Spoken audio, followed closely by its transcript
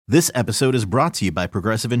This episode is brought to you by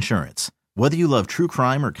Progressive Insurance. Whether you love true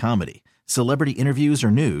crime or comedy, celebrity interviews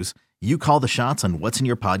or news, you call the shots on what's in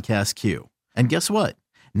your podcast queue. And guess what?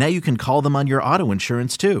 Now you can call them on your auto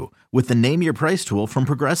insurance too with the Name Your Price tool from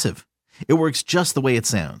Progressive. It works just the way it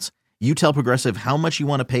sounds. You tell Progressive how much you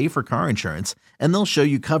want to pay for car insurance, and they'll show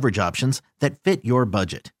you coverage options that fit your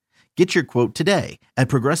budget. Get your quote today at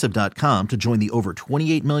Progressive.com to join the over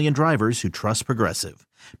 28 million drivers who trust Progressive.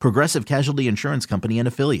 Progressive Casualty Insurance Company and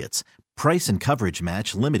Affiliates. Price and coverage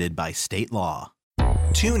match limited by state law.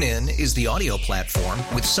 TuneIn is the audio platform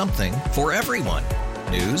with something for everyone.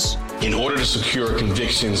 News. In order to secure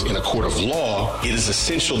convictions in a court of law, it is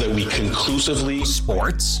essential that we conclusively.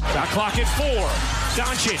 Sports. Shot clock at 4.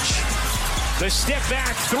 Doncic. The step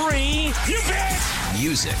back 3. You bet.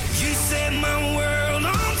 Music. You set my world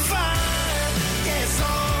on fire. Yes,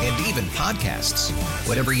 and even podcasts.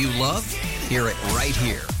 Whatever you love, hear it right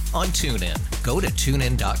here on TuneIn. Go to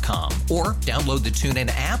TuneIn.com or download the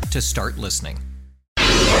TuneIn app to start listening.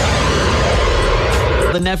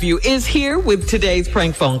 The nephew is here with today's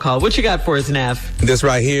prank phone call. What you got for us, Neff? This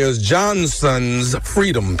right here is Johnson's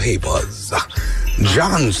Freedom Papers.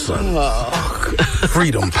 Johnson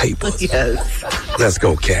Freedom Papers. Yes. Let's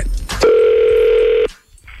go, Cat.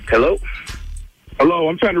 Hello? Hello,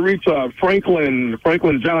 I'm trying to reach Franklin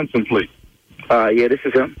Johnson, please. Yeah, this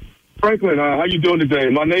is him. Franklin, how you doing today?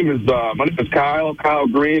 My name is Kyle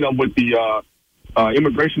Green. I'm with the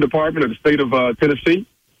Immigration Department of the state of Tennessee.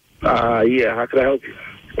 Yeah, how can I help you?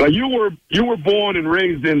 You were born and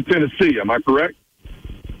raised in Tennessee, am I correct?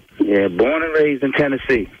 Yeah, born and raised in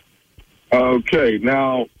Tennessee. Okay,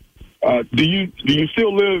 now, do you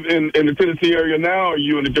still live in the Tennessee area now, or are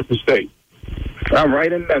you in a different state? I'm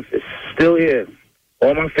right in Memphis, still here.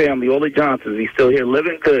 All my family, all the Johnsons, he's still here,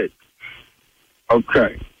 living good.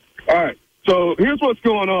 Okay. All right, so here's what's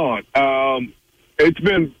going on. It's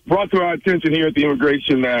been brought to our attention here at the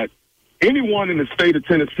immigration that anyone in the state of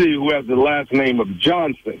Tennessee who has the last name of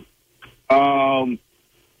Johnson, and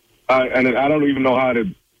I don't even know how to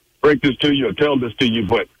break this to you or tell this to you,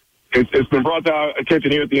 but it's been brought to our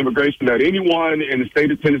attention here at the immigration that anyone in the state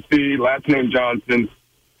of Tennessee, last name Johnson,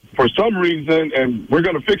 for some reason, and we're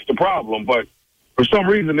going to fix the problem, but for some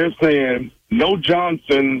reason they're saying no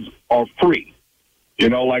Johnsons are free. You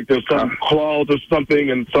know, like there's some clause or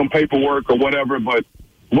something and some paperwork or whatever, but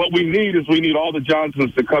what we need is all the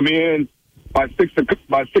Johnsons to come in by 6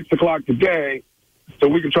 o'clock today so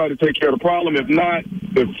we can try to take care of the problem. If not,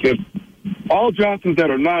 if all Johnsons that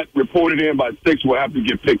are not reported in by 6 will have to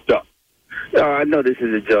get picked up. I know this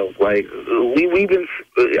is a joke. Like,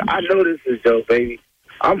 I know this is a joke, baby.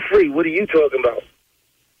 I'm free. What are you talking about?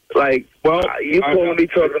 Like, well, you calling me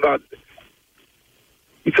talking about...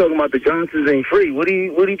 You talking about the Johnsons ain't free? What are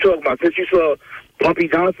you talking about? Since you saw Bumpy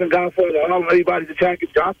Johnson got for everybody's attacking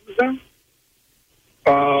Johnsons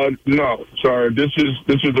now? No, sorry. This is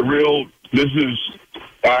the real. This is.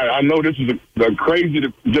 I know this is a crazy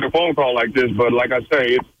to get a phone call like this, but like I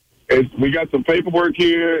say, we got some paperwork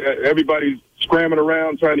here. Everybody's scrambling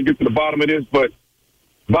around trying to get to the bottom of this, but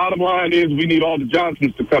bottom line is we need all the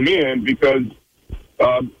Johnsons to come in because.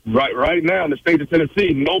 Right now in the state of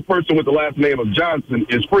Tennessee, no person with the last name of Johnson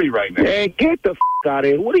is free right now. Hey, get the out of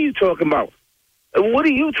here. What are you talking about? What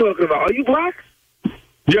are you talking about? Are you black?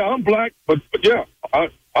 Yeah, I'm black, but yeah,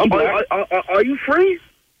 I'm black. Are you free?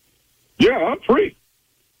 Yeah, I'm free.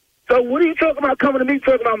 So what are you talking about coming to me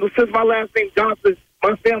talking about since my last name Johnson,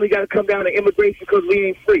 my family got to come down to immigration because we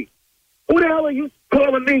ain't free? Who the hell are you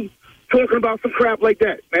calling me talking about some crap like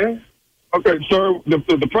that, man? Okay, sir,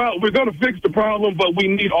 the problem, we're going to fix the problem, but we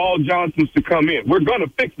need all Johnsons to come in. We're going to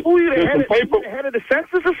fix it. Who are you, the head of the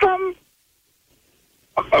census or something?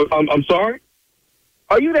 I'm sorry?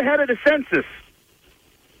 Are you the head of the census?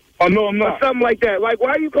 Oh, no, I'm not. Or something like that. Like,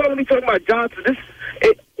 why are you calling me talking about Johnson?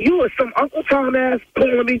 You are some Uncle Tom ass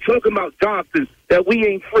calling me talking about Johnson, that we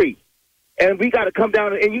ain't free. And we got to come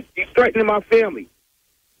down and you threatening my family.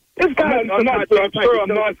 This guy I'm not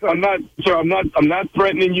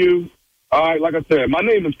threatening you. All right, like I said, my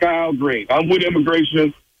name is Kyle Green. I'm with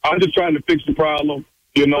immigration. I'm just trying to fix the problem.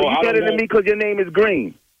 You know, so you better than me because your name is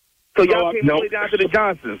Green. So y'all came all the way down to the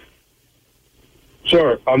Johnsons.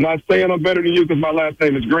 Sure. I'm not saying I'm better than you because my last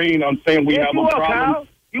name is Green. I'm saying we have a problem. Kyle.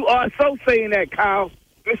 You are so saying that, Kyle.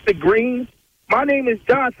 Mr. Green. My name is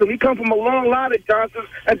Johnson. We come from a long line of Johnsons.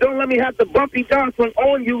 And don't let me have the Bumpy Johnson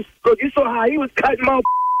on you because you saw how he was cutting my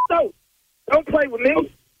out. Don't play with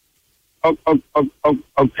me.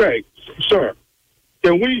 Okay. Sir,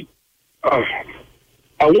 can we, I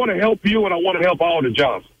want to help you and I want to help all the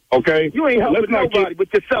Johnsons, okay? You ain't helping nobody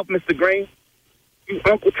but yourself, Mr. Green. You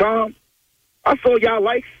Uncle Tom. I saw y'all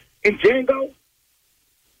likes in Django.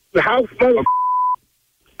 The house mother.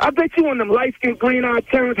 I bet you on them light-skinned, green-eyed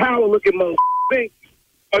Terrence Howard-looking mother.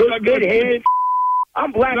 Good head.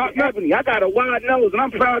 I'm black as ebony. I got a wide nose, and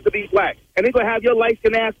I'm proud to be black. And they gonna have your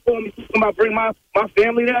light-skinned ass for me. Come out, bring my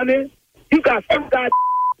family down there. You got some guy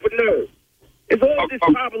for nerve. It's all this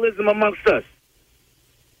tribalism amongst us.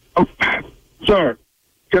 Sir,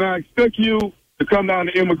 can I expect you to come down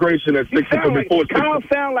to immigration at 6 before Kyle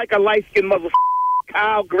sound like a light-skinned mother.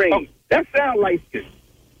 Kyle Green. That sound light-skinned.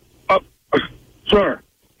 Sir,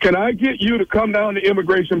 can I get you to come down to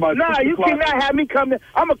immigration by 6 o'clock? Nah, you cannot have me come there.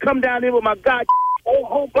 I'm going to come down there with my god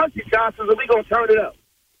whole bunch of Johnsons, and we going to turn it up.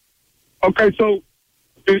 Okay, so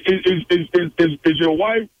is your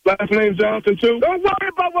wife last name Johnson, too? Don't worry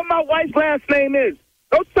about what my wife's last name is.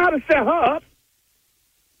 Don't try to set her up.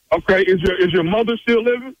 Okay, is your mother still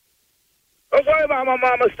living? Don't worry about my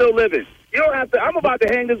mama still living. You don't have to. I'm about to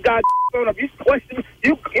hang this guy phone up. You question.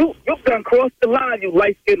 You done crossed the line, you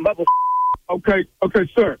light-skinned mother. Okay,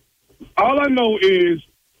 sir. All I know is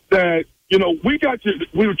that, we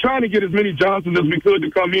were trying to get as many Johnsons as we could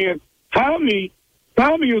to come in. Tommy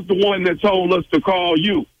is the one that told us to call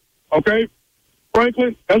you. Okay?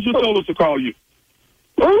 Franklin, that's who told us to call you.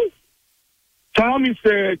 Who? Tommy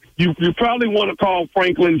said you probably want to call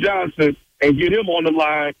Franklin Johnson and get him on the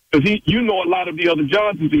line because you know a lot of the other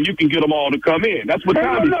Johnsons and you can get them all to come in. That's what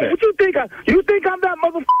Tommy said. What you think I'm that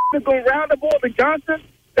motherfucker that's going to round up all the Johnsons?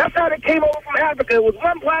 That's how they came over from Africa. It was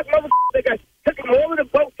one black motherfucker that took them all in the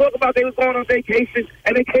boat, talk about they was going on vacation,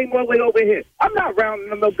 and they came all the way over here. I'm not rounding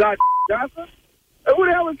them no goddamn Johnson. Who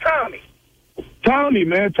the hell is Tommy? Tommy,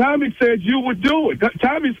 man. Tommy said you would do it.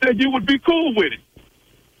 Tommy said you would be cool with it.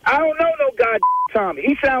 I don't know no goddamn Tommy.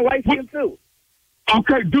 He sound like him too.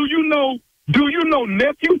 Okay, do you know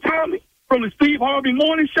nephew Tommy from the Steve Harvey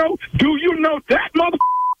Morning Show? Do you know that mother?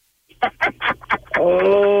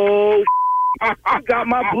 Oh, I got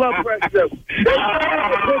my blood pressure.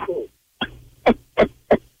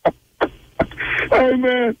 Hey,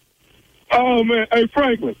 man. Oh, man. Hey,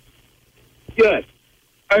 Franklin. Yes.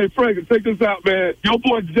 Hey, Franklin, check this out, man. Your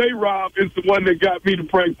boy J-Rob is the one that got me to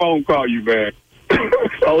prank phone call you, man.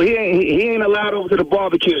 Oh, he ain't allowed over to the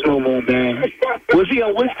barbecues no more, man. Was he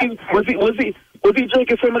on whiskey? Was he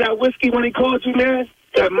drinking some of that whiskey when he called you, man?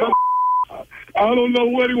 I don't know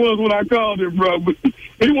what he was when I called him, bro, but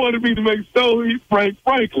he wanted me to make sure he pranked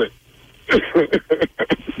Franklin.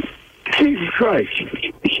 Jesus Christ.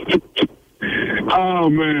 Oh,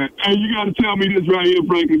 man. Hey, you got to tell me this right here,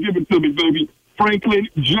 Franklin. Give it to me, baby. Franklin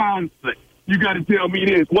Johnson. You got to tell me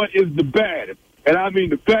this. What is the baddest, and I mean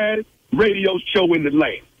the baddest, radio show in the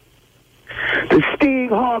land? The Steve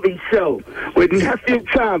Harvey Show with nephew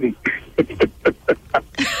Tommy.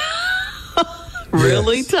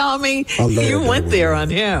 Really, Tommy? You went there on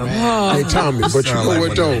him. Hey, Tommy, but you know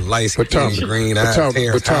what, though?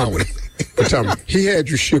 But Tommy, he had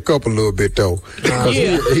you shook up a little bit, though.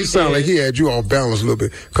 He sounded like he had you off balance a little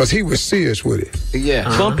bit because he was serious with it. Yeah.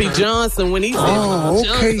 Bumpy Johnson when he said, oh,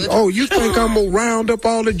 okay. Johnson. Oh, you think I'm going to round up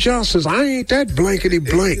all the Johnsons? I ain't that blankety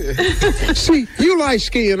blank. See, you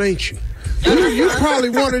light-skinned, ain't you? You probably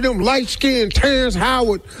one of them light-skinned Terrence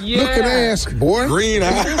Howard looking ass, boy. Green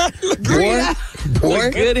eye. Boy.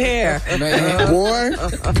 With good hair. Man.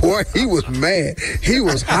 Boy, he was mad. He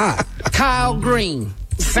was hot. Kyle Green.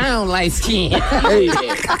 Sound light skin. Hey,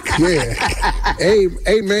 yeah.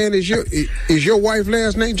 Hey, man, is your wife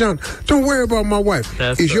last name John? Don't worry about my wife.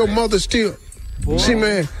 That's is your right. mother still? Boy. See,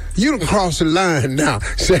 man, you done crossed the line now.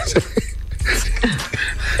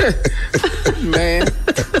 Man.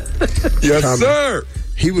 Yes, Tommy, sir.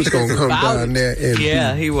 He was going to come down there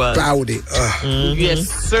and he was. Bout it. Yes,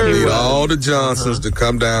 sir. Need all the Johnsons to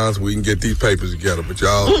come down so we can get these papers together, but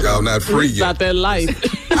y'all not free yet. Not that life.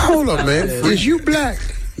 Hold up, man. Is you black?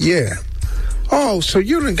 Yeah. Oh, so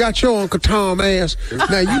you done got your Uncle Tom ass.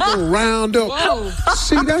 Now you gonna round up. Whoa.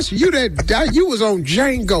 See, that's you that you was on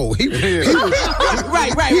Django. He was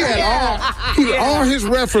right. All his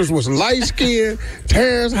reference was light skin,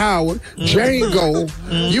 Terrence Howard, Django.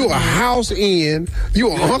 You a house in.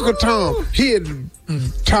 You a Uncle Tom.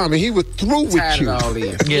 Tommy, he was through with you.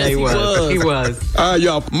 Yeah, he was. He was.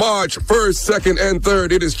 Y'all, March 1st, 2nd, and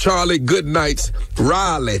 3rd, it is Charlie Goodnight's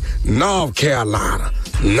Raleigh, North Carolina.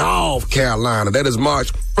 That is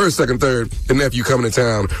March 1st, 2nd, 3rd. The nephew coming to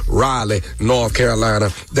town, Raleigh, North Carolina.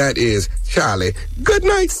 That is Charlie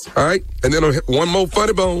Goodnights. All right? And then one more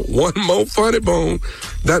funny bone.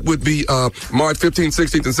 That would be March 15th,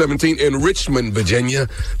 16th, and 17th in Richmond, Virginia.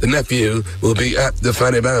 The nephew will be at the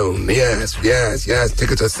Funny Bone. Yes.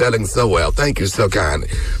 Tickets are selling so well. Thank you so kindly.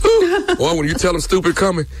 Boy, when you tell them stupid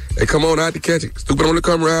coming, they come on out to catch it. Stupid only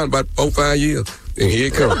come around about 4-5 years. And here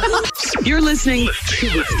it comes. You're listening to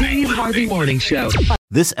the Steve Harvey Morning Show.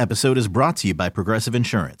 This episode is brought to you by Progressive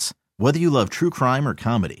Insurance. Whether you love true crime or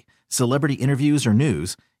comedy, celebrity interviews or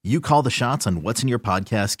news, you call the shots on what's in your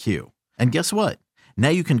podcast queue. And guess what? Now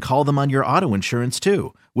you can call them on your auto insurance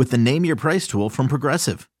too with the Name Your Price tool from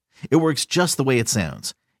Progressive. It works just the way it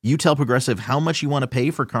sounds. You tell Progressive how much you want to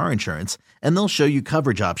pay for car insurance, and they'll show you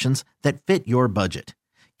coverage options that fit your budget.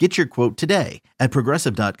 Get your quote today at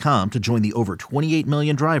Progressive.com to join the over 28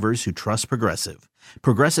 million drivers who trust Progressive.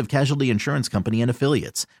 Progressive Casualty Insurance Company and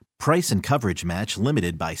Affiliates. Price and coverage match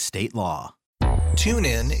limited by state law.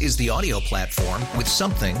 TuneIn is the audio platform with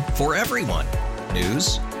something for everyone.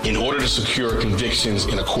 News. In order to secure convictions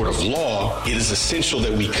in a court of law, it is essential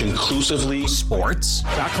that we conclusively. Sports.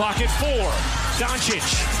 Got clock at 4. Doncic.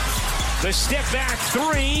 The step back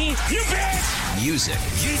 3. You bet. Music.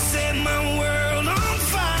 You set my world on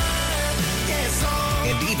fire. Yes,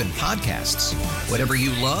 and even podcasts. Whatever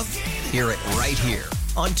you love, hear it right here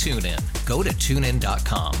on TuneIn. Go to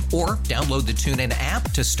TuneIn.com or download the TuneIn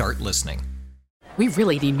app to start listening. We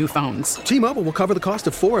really need new phones. T-Mobile will cover the cost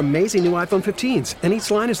of 4 amazing new iPhone 15s, and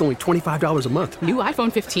each line is only $25 a month. New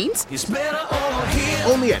iPhone 15s? It's better over here.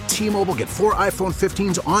 Only at T-Mobile, get 4 iPhone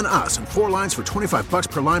 15s on us and 4 lines for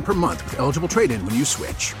 $25 per line per month with eligible trade-in when you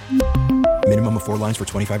switch. Minimum of 4 lines for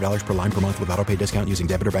 $25 per line per month with autopay discount using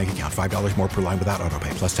debit or bank account. $5 more per line without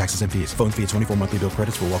autopay, plus taxes and fees. Phone fee at 24 monthly bill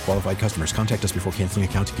credits for well-qualified customers. Contact us before canceling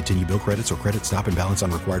account to continue bill credits or credit stop and balance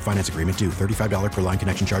on required finance agreement due. $35 per line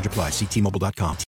connection charge applies. See T-Mobile.com.